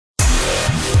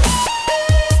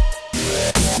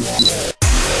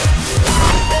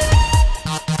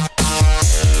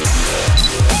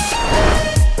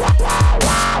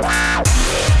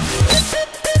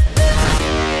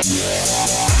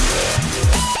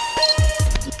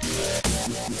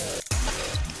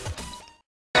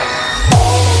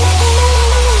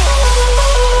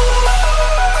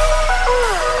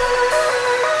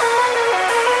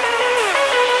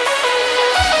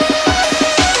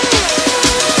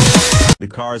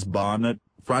car's bonnet,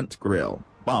 front grille,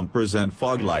 bumpers and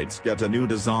fog lights get a new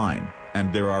design,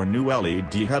 and there are new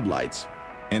LED headlights.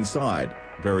 Inside,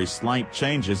 very slight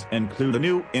changes include a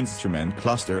new instrument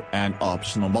cluster and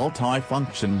optional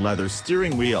multi-function leather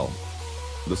steering wheel.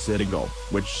 The Citigo,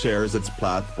 which shares its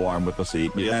platform with the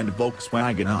Skoda and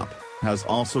Volkswagen Up, has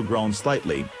also grown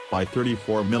slightly, by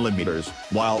 34 mm,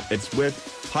 while its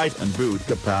width, height and boot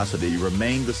capacity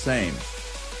remain the same.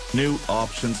 New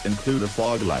options include a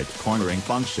fog light cornering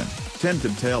function,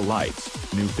 tinted tail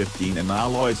lights, new 15-in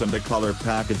alloys and a color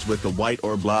package with a white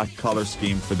or black color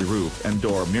scheme for the roof and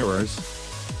door mirrors.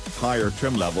 Higher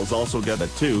trim levels also get a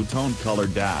two-tone color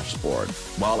dashboard,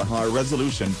 while a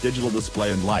high-resolution digital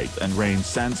display and light and rain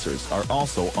sensors are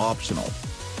also optional.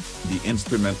 The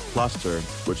instrument cluster,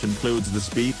 which includes the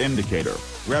speed indicator,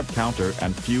 rev counter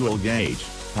and fuel gauge,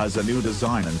 has a new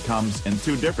design and comes in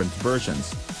two different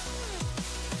versions.